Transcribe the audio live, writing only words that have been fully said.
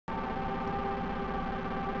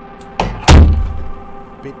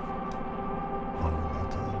bit. Oh,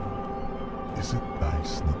 Nathan. Is it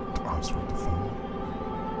nice not to answer the phone?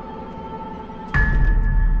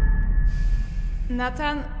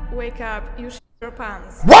 Nathan, wake up. You shit your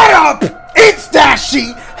pants. What up? It's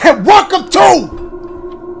Dashie, and welcome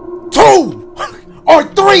to 2 or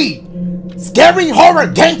 3 scary horror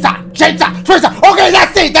games. Okay,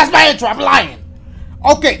 that's it. That's my intro. I'm lying.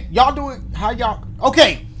 Okay, y'all do it. How y'all?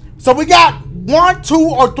 Okay, so we got 1, 2,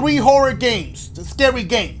 or 3 horror games, the scary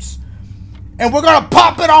games, and we're gonna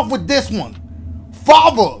pop it off with this one.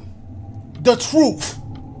 Father, the truth.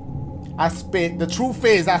 I spit. The truth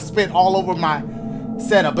is, I spit all over my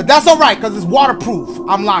setup, but that's all right because it's waterproof.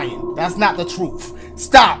 I'm lying. That's not the truth.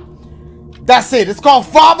 Stop. That's it. It's called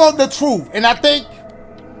Father, the Truth, and I think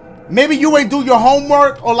maybe you ain't do your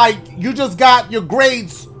homework, or like you just got your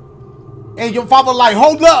grades and your father like,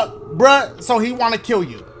 hold up, bruh, so he want to kill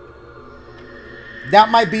you. That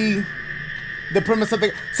might be the premise of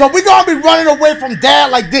the... So we're going to be running away from dad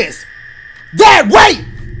like this. Dad, wait!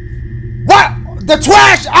 What? The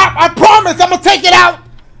trash, I promise I'm going to take it out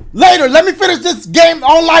later. Let me finish this game,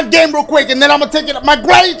 online game real quick, and then I'm going to take it up. My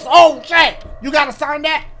grades, oh shit. You got to sign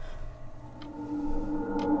that?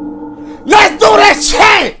 Let's do this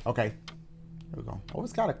shit! Okay, here we go. Oh,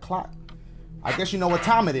 it's got a clock. I guess you know what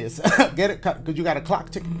time it is. Get it? Because you got a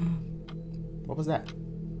clock tick. What was that?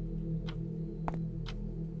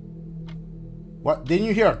 What? Didn't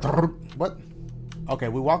you hear? What? Okay,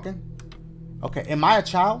 we walking? Okay, am I a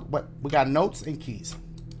child? What? We got notes and keys.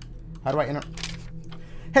 How do I enter?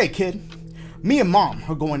 Hey, kid. Me and mom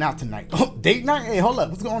are going out tonight. Oh, date night? Hey, hold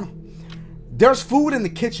up. What's going on? There's food in the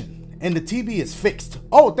kitchen, and the TV is fixed.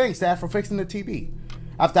 Oh, thanks, Dad, for fixing the TV.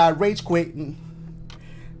 After I rage quit.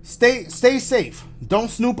 Stay safe. Don't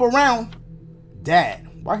snoop around. Dad,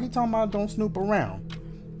 why he talking about don't snoop around?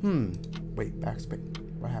 Wait, backspace.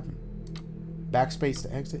 What happened? Backspace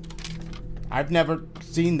to exit? I've never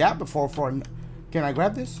seen that before. Can I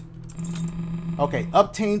grab this? Okay,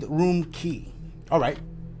 obtained room key. All right.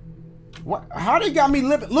 What? How they got me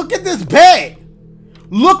living? Look at this bed.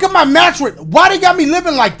 Look at my mattress. Why they got me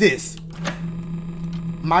living like this?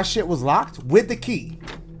 My shit was locked with the key.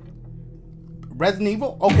 Resident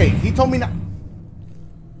Evil? Okay, he told me not.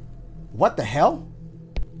 What the hell?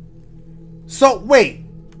 So, wait.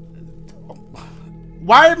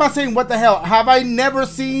 Why am I saying what the hell? Have I never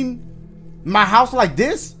seen my house like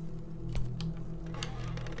this?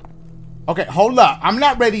 Okay, hold up. I'm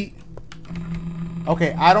not ready.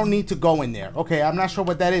 Okay, I don't need to go in there. Okay, I'm not sure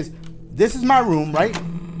what that is. This is my room, right?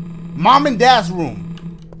 Mom and Dad's room.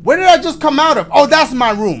 Where did I just come out of? Oh, that's my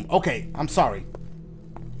room. Okay, I'm sorry.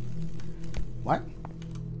 What?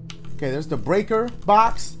 Okay, there's the breaker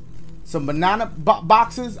box. Some banana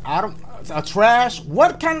boxes. A trash.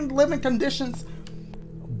 What kind of living conditions?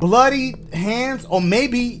 Bloody hands, or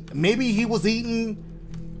maybe he was eating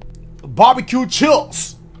barbecue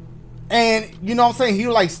chills, and you know what I'm saying, he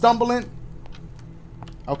was like stumbling.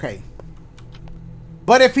 Okay,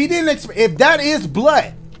 but if he didn't if that is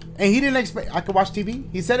blood and he didn't expect I could watch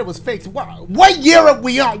TV, he said it was fixed. What year are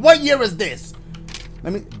we on? What year is this?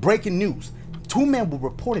 Let me breaking news. 2 men were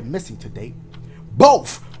reported missing today,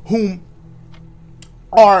 both whom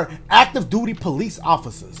are active duty police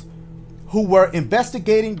officers who were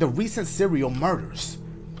investigating the recent serial murders.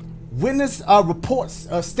 Witness reports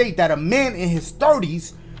state that a man in his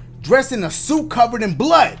 30s, dressed in a suit covered in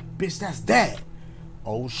blood, bitch, that's Dad,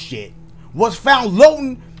 oh shit, was found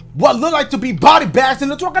loading what looked like to be body bags in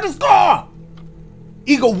the trunk of his car.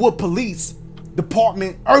 Eaglewood Police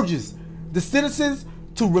Department urges the citizens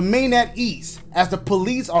to remain at ease as the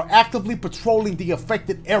police are actively patrolling the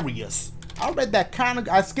affected areas. I read that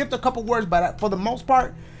I skipped a couple words, but for the most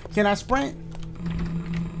part, can I sprint?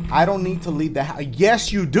 I don't need to leave the house.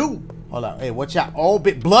 Yes, you do. Hold on. Hey, watch out. Oh,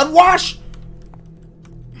 bit blood wash?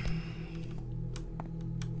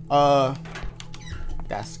 That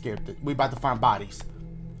scared. We about to find bodies.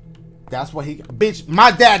 That's what he... Bitch,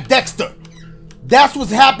 my dad, Dexter. That's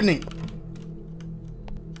what's happening.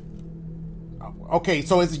 Okay,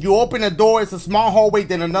 so it's, you open a door. It's a small hallway,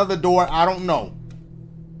 then another door. I don't know.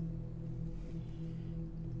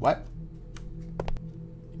 What?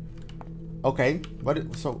 Okay,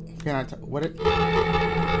 what? So can I? What?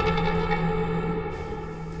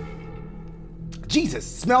 Jesus,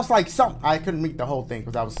 smells like something. I couldn't read the whole thing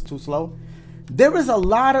because I was too slow. There is a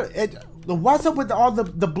lot of it. What's up with all the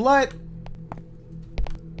blood?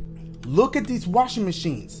 Look at these washing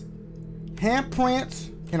machines. Handprints.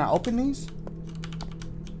 Can I open these?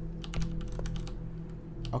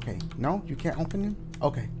 Okay, no, you can't open them.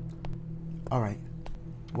 Okay, all right.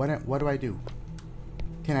 What do I do?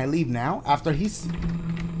 Can I leave now after he's...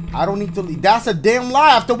 I don't need to leave. That's a damn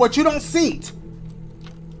lie after what you don't see.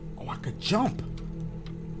 Oh, I could jump.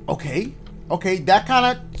 Okay. Okay, that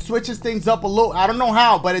kind of switches things up a little. I don't know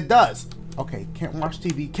how, but it does. Okay, can't watch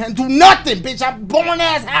TV. Can't do nothing, bitch. I'm boring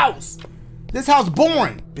ass house. This house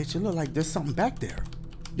boring. Bitch, it look like there's something back there.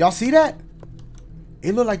 Y'all see that?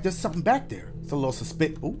 It look like there's something back there. It's a little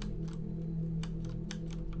suspicious. Ooh.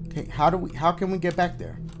 Okay, how can we get back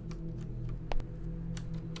there?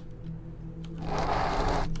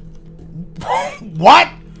 What?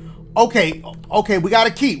 Okay, okay, we got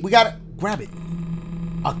a key. We gotta grab it.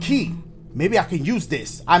 A key. Maybe I can use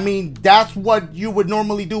this. I mean, that's what you would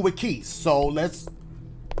normally do with keys. So let's.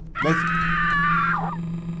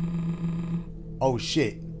 Oh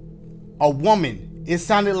shit. A woman. It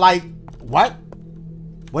sounded like what?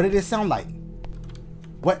 What did it sound like?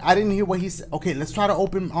 What? I didn't hear what he said. Okay, let's try to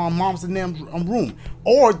open mom's and them room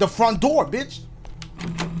or the front door, bitch.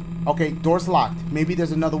 Okay, door's locked. Maybe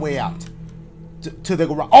there's another way out to the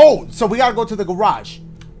garage. Oh, so we gotta go to the garage.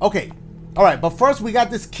 Okay, all right. But first, we got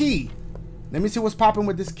this key. Let me see what's popping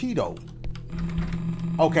with this key, though.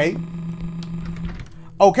 Okay.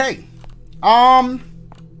 Okay.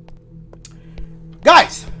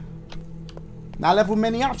 Guys, not left with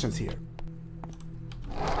many options here.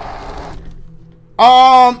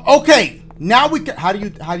 Okay. Now we can. How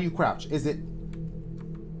do you crouch? Is it?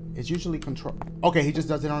 It's usually control. Okay, he just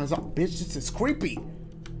does it on his own. Bitch, this is creepy.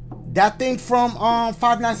 That thing from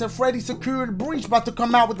Five Nights at Freddy's Security Breach about to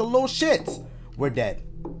come out with the little shits. We're dead.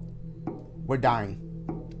 We're dying.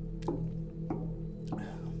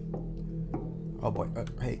 Oh boy.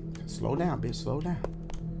 Hey, slow down, bitch. Slow down.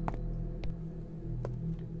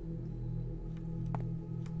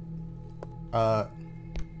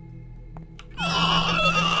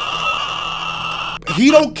 He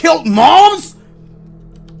don't kill moms?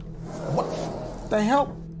 What the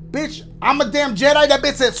hell? Bitch, I'm a damn Jedi. That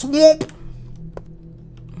bitch said swamp.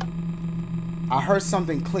 I heard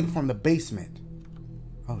something click from the basement.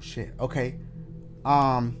 Oh shit. Okay.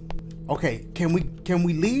 Okay. Can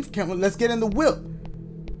we leave? Let's get in the whip.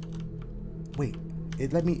 Wait.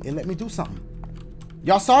 It let me do something.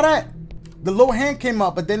 Y'all saw that? The little hand came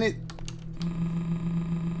up, but then it.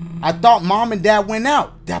 I thought mom and dad went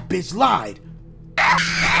out. That bitch lied.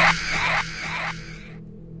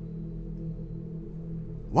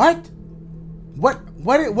 What?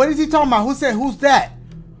 What is he talking about? Who said who's that?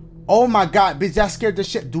 Oh my god, bitch, that scared the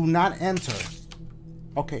shit. Do not enter.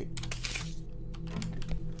 Okay.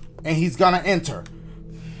 And he's gonna enter.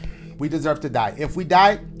 We deserve to die. If we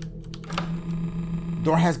die,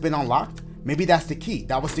 door has been unlocked. Maybe that's the key.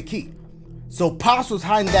 That was the key. So Pops was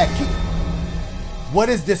hiding that key. What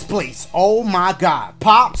is this place? Oh my god.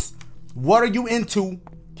 Pops, what are you into?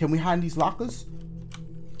 Can we hide in these lockers?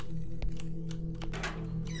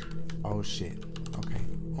 Oh shit. Okay.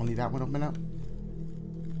 Only that one open up?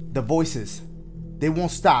 The voices. They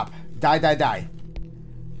won't stop. Die, die, die.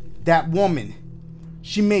 That woman.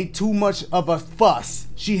 She made too much of a fuss.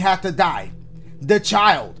 She had to die. The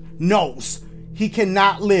child knows he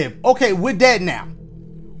cannot live. Okay, we're dead now.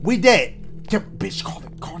 We dead. Bitch, call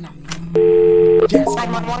it. Call now. Yes.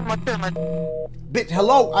 Bitch,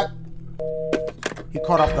 hello. He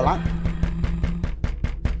caught off the line.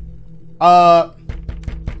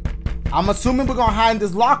 I'm assuming we're gonna hide in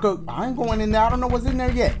this locker. I ain't going in there. I don't know what's in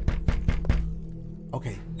there yet.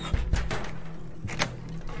 Okay.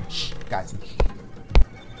 Shh, guys.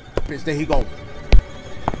 Bitch, there he go.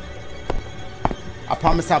 I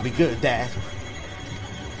promise I'll be good, Dad.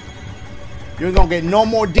 You ain't gonna get no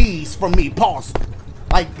more D's from me. Pause.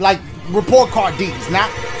 Like report card D's,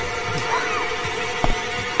 not.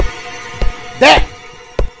 Dad!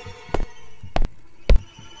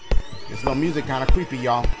 This little music kind of creepy,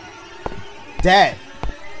 y'all. Dad.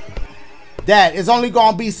 Dad, it's only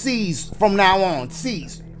gonna be C's from now on.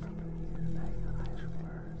 C's.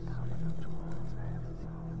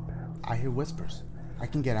 I hear whispers. I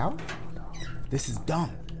can get out? This is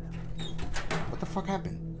dumb. What the fuck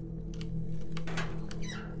happened?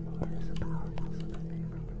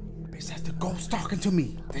 Bitch, that's the ghost talking to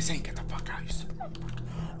me. They saying get the fuck out.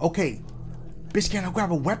 Okay. Bitch, can I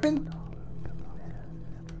grab a weapon?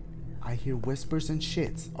 I hear whispers and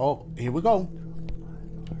shits. Oh, here we go.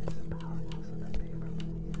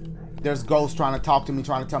 There's ghosts trying to talk to me,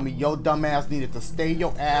 trying to tell me your dumb ass needed to stay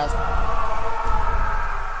your ass.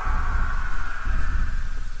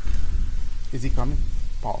 Is he coming?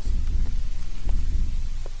 Pause.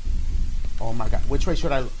 Oh my god. Which way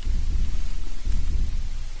should I look?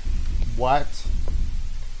 What?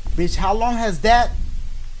 Bitch, how long has that?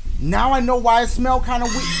 Now I know why it smelled kind of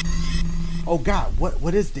weird. Oh god,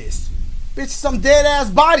 what is this? Bitch, some dead ass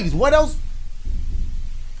bodies. What else?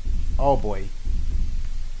 Oh boy.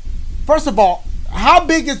 First of all, how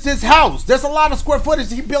big is this house? There's a lot of square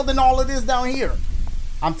footage. He building all of this down here.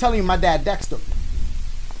 I'm telling you, my dad Dexter.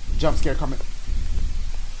 Jump scare coming.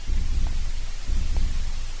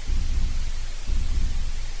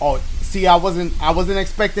 Oh, see, I wasn't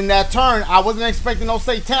expecting that turn. I wasn't expecting no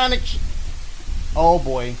satanic. Oh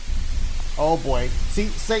boy. Oh boy. See,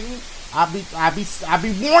 Satan, I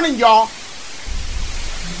be warning y'all.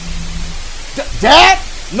 Dad?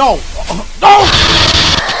 No. No.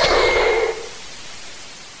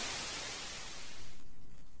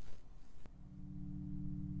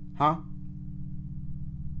 Huh?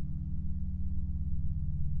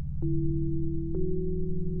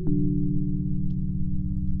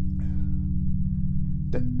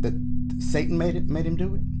 The Satan made him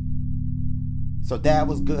do it. So Dad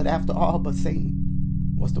was good after all, but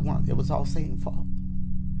Satan was the one. It was all Satan's fault.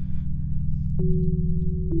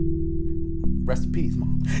 Rest in peace,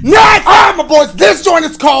 Mom. Next! Alright, my boys, this joint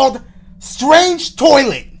is called Strange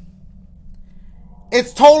Toilet.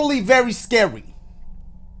 It's totally very scary.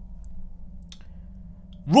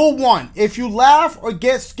 Rule 1. If you laugh or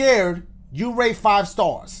get scared, you rate 5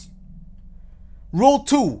 stars. Rule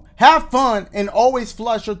 2. Have fun and always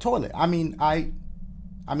flush your toilet. I mean, I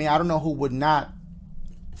don't know who would not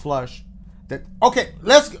flush that. Okay,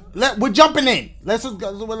 we're jumping in. Let's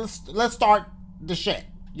start the shit.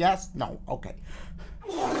 Yes? No. Okay.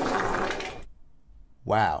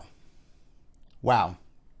 Wow. Wow.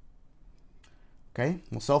 Okay.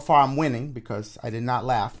 Well, so far I'm winning because I did not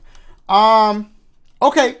laugh.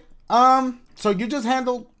 Okay. So you just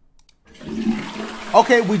handled.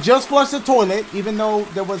 Okay, we just flushed the toilet, even though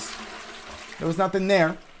there was nothing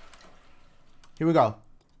there. Here we go.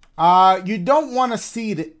 You don't want to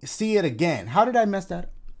see it again. How did I mess that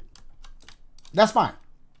up? That's fine.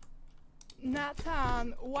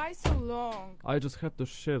 Nathan, why so long? I just had to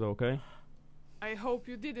shit, okay? I hope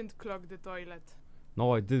you didn't clog the toilet.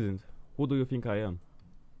 No, I didn't. Who do you think I am?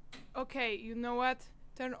 Okay, you know what?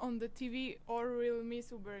 Turn on the TV or we'll miss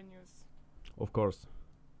Uber News. Of course.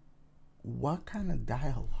 What kind of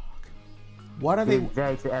dialogue? What are they? Good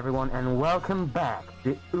day to everyone and welcome back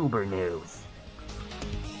to Uber News.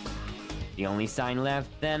 The only sign left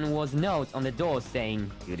then was notes on the door saying,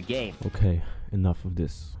 good game. Okay, enough of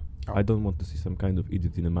this. Oh. I don't want to see some kind of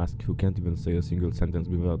idiot in a mask who can't even say a single sentence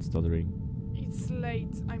without stuttering. It's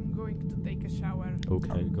late. I'm going to take a shower.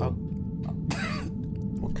 Okay, go.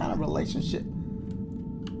 What kind of relationship?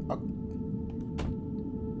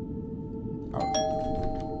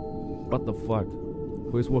 What the fuck?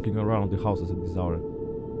 Who is walking around the houses at this hour?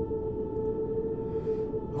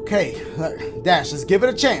 Okay, Dash, let's give it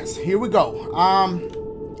a chance. Here we go.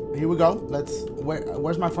 Here we go.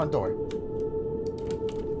 Where's my front door?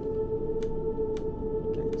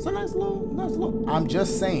 Okay. It's a nice little. I'm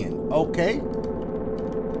just saying. Okay.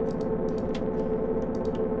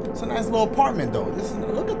 It's a nice little apartment, though.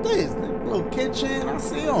 Look at this little kitchen. I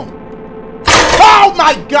see them. Oh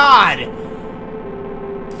my God!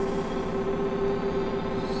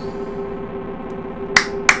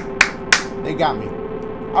 They got me.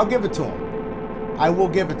 I'll give it to them. I will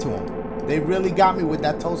give it to them. They really got me with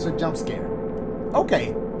that toaster jump scare.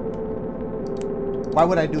 Okay. Why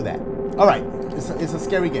would I do that? All right. It's a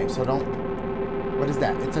scary game, so don't. What is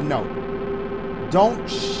that? It's a no. Don't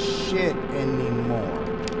shit anymore.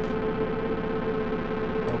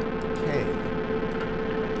 Okay.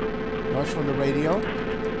 Noise from the radio.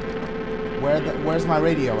 Where's my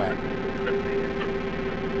radio at?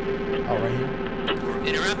 Oh, right here.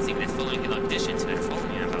 Interrupting the following audition to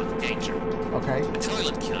inform you about the danger. Okay. A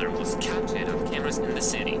toilet killer was captured on cameras in the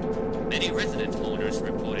city. Many resident owners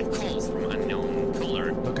reported calls from unknown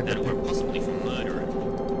caller that were possibly from murder.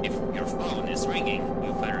 If your phone is ringing,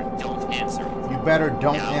 you better don't answer it. You better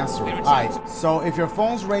don't answer it. Alright, so if your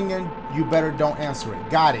phone's ringing, you better don't answer it.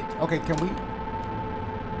 Got it. Okay, can we?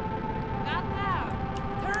 Not now.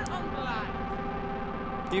 Turn on the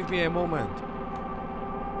light. Give me a moment.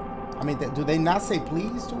 I mean, do they not say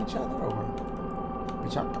please to each other? Or,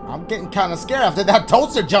 which I'm getting kind of scared after that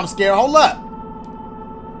toaster jump scare. Hold up.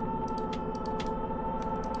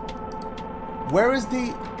 Where is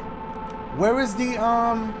the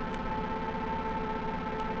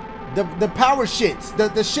power shits? The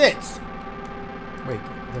shits. Wait,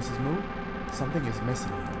 does this move? Something is missing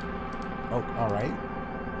here. Oh, all right.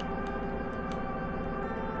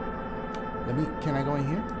 Can I go in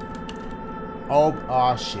here?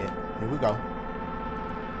 Oh, shit. Here we go.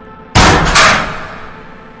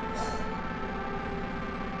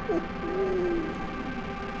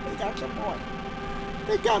 They got your boy.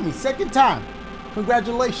 They got me. Second time.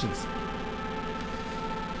 Congratulations.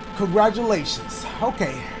 Congratulations.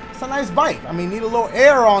 Okay. It's a nice bike. I mean, need a little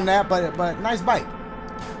air on that, but nice bike.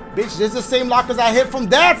 Bitch, this is the same lockers I hid from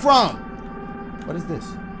Dad from. What is this?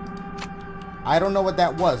 I don't know what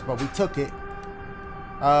that was, but we took it.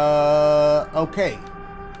 Okay.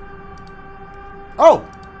 Oh!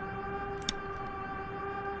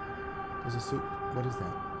 There's a suit. What is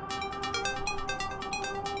that?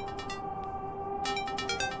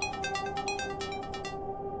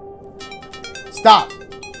 Stop.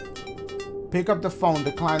 Pick up the phone,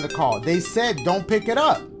 decline the call. They said don't pick it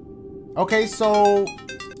up. Okay, so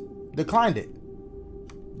declined it.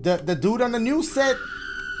 The dude on the news said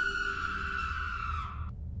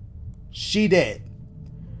she did.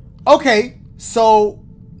 Okay, so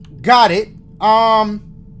got it. Can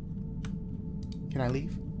I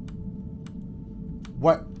leave?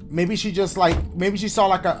 What? Maybe she just like, maybe she saw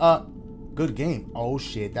like a good game. Oh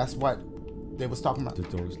shit, that's what they was talking about. The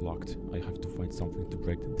door is locked. I have to find something to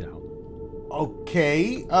break it down.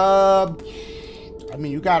 Okay. I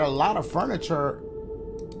mean, you got a lot of furniture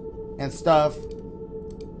and stuff.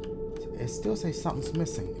 It still says something's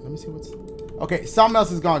missing. Let me see what's... Okay, something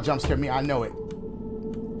else is gonna jump scare me. I know it.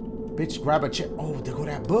 Bitch, grab a chair. Oh, there go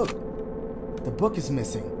that book. The book is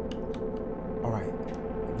missing. All right.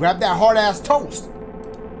 Grab that hard-ass toast.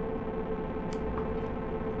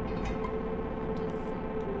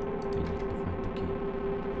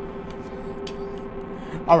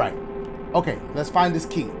 All right. Okay, let's find this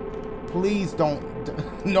key. Please don't...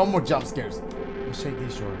 No more jump scares. Let's shake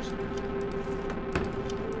these drawers.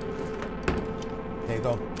 There you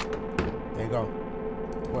go. There you go.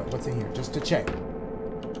 What's in here? Just to check.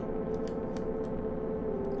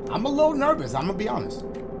 I'm a little nervous. I'm gonna be honest.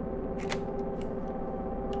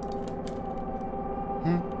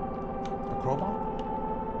 A crowbar?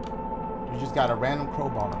 You just got a random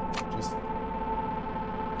crowbar. Just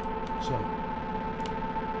chill.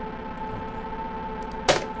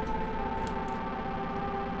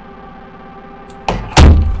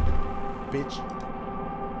 Bitch.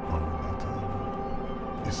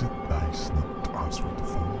 Is it nice not to answer the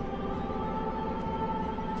phone?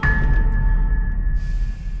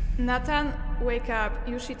 Nathan, wake up.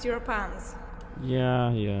 You shit your pants.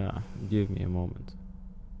 Yeah. Give me a moment.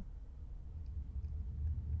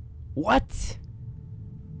 What?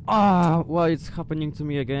 Why it's happening to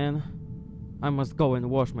me again? I must go and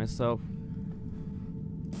wash myself.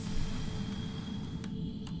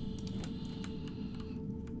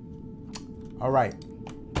 All right.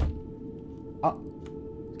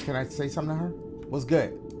 Can I say something to her? What's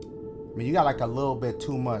good? I mean, you got like a little bit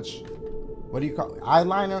too much. What do you call it?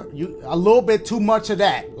 Eyeliner? A little bit too much of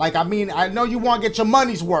that. Like, I mean, I know you want to get your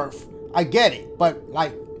money's worth. I get it. But,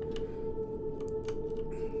 like...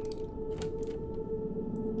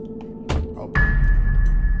 Oh.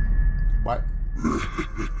 What?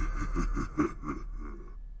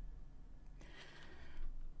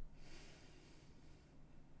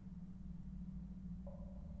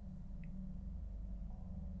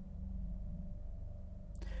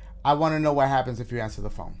 I want to know what happens if you answer the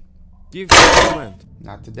phone. Give me a moment.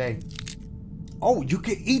 Not today. Oh, you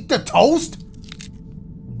can eat the toast?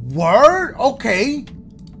 Word? Okay.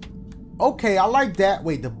 Okay, I like that.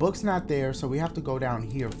 Wait, the book's not there, so we have to go down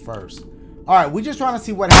here first. All right, we're just trying to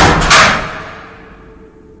see what happens.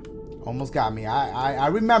 Almost got me. I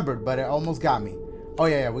remembered, but it almost got me. Oh,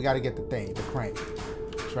 yeah, we got to get the thing, the crank.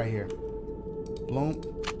 It's right here. Bloom.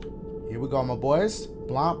 Here we go, my boys.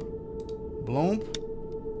 Blomp. Bloom.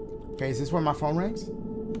 Okay, is this where my phone rings?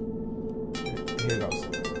 Here it goes.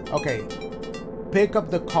 Okay. Pick up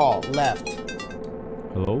the call. Left.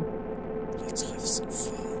 Hello? Let's have some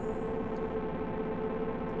fun.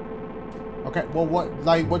 Okay, well,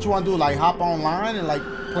 what you want to do? Like, hop online and, like,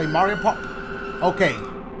 play Mario Party? Okay.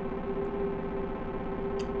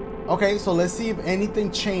 Okay, so let's see if anything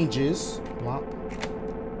changes.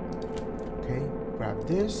 Okay, grab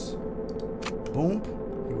this. Boom.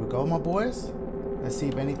 Here we go, my boys. Let's see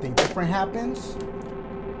if anything different happens.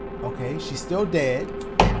 Okay, she's still dead.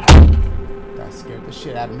 That scared the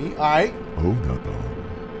shit out of me. All right. Oh, Nathan.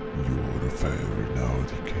 You're the very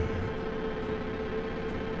naughty kid.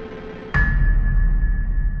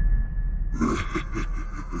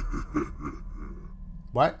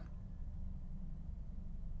 What?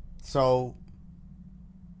 So,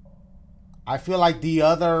 I feel like the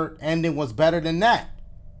other ending was better than that.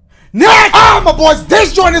 Next! My boys,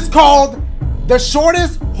 this joint is called The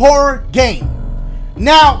Shortest Horror Game.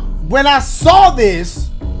 Now, when I saw this,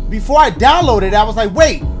 before I downloaded it, I was like,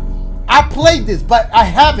 wait, I played this, but I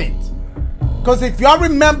haven't. Because if y'all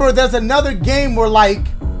remember, there's another game where, like,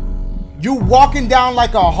 you walking down,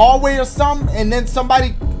 like, a hallway or something, and then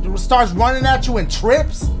somebody starts running at you and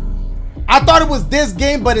trips. I thought it was this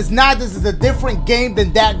game, but it's not. This is a different game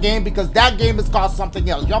than that game because that game is called something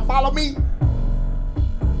else. Y'all follow me?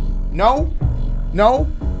 No? No?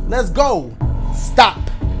 Let's go. Stop.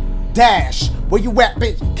 Dash. Where you at,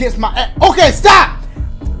 bitch? Kiss my ass. Okay, stop.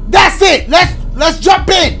 That's it. Let's jump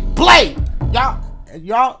in. Play.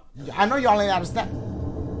 Y'all, I know y'all ain't understand.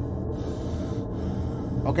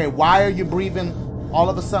 Okay, why are you breathing all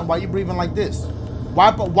of a sudden? Why are you breathing like this?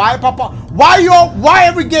 Why Papa? Why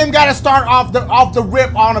every game gotta start off the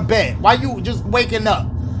rip on a bed? Why you just waking up?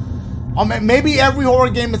 I mean, maybe every horror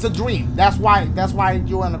game is a dream. That's why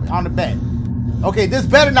you on the bed. Okay, this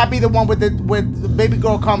better not be the one with the baby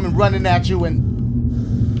girl coming running at you and.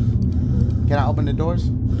 Can I open the doors?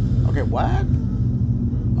 Okay, what?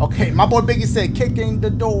 Okay, my boy Biggie said kicking the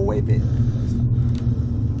doorway, bitch.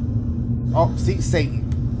 Oh, see, Satan.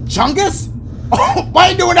 Chungus? Oh, what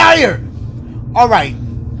are you doing out here? All right.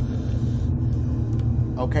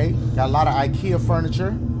 Okay, got a lot of IKEA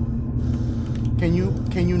furniture. Can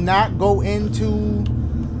you not go into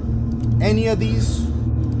any of these?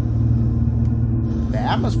 The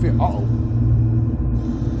atmosphere. Uh-oh.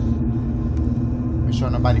 Make sure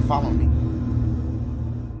nobody following me.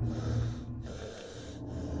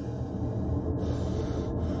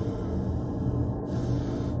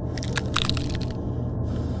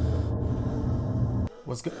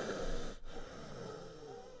 What's good?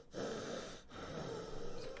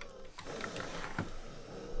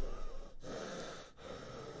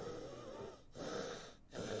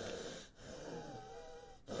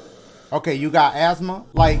 Okay, you got asthma?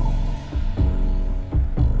 Like...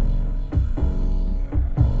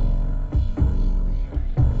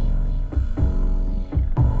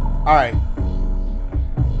 Alright.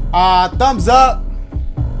 Thumbs up.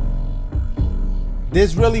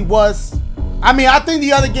 This really was... I mean, I think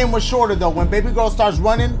the other game was shorter, though. When baby girl starts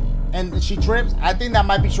running and she trips, I think that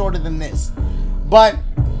might be shorter than this. But...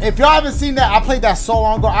 if y'all haven't seen that, I played that so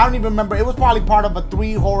long ago. I don't even remember. It was probably part of a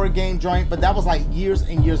 3 horror game joint, but that was like years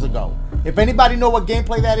and years ago. If anybody know what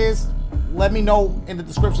gameplay that is, let me know in the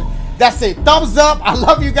description. That's it. Thumbs up. I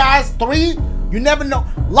love you guys. 3. You never know.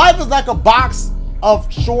 Life is like a box of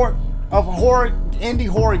indie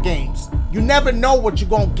horror games. You never know what you're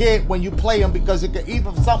gonna get when you play them because it could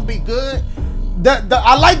either something be good.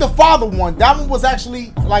 I like the father one. That one was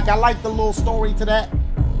actually like I like the little story to that.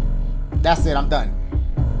 That's it. I'm done.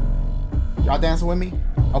 Y'all dancing with me?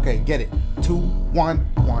 Okay, get it. 2, 1,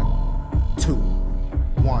 1, 2,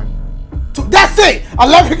 1, 2. That's it! I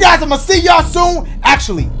love you guys. I'm gonna see y'all soon.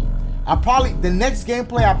 Actually, the next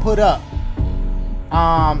gameplay I put up,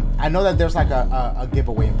 I know that there's like a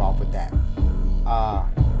giveaway involved with that.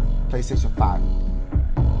 PlayStation 5.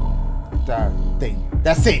 The thing.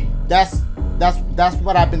 That's it. That's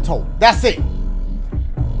what I've been told. That's it.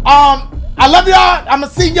 I love y'all. I'm gonna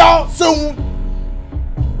see y'all soon.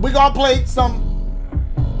 We're gonna play some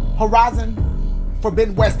Horizon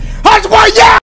Forbidden West. Yeah!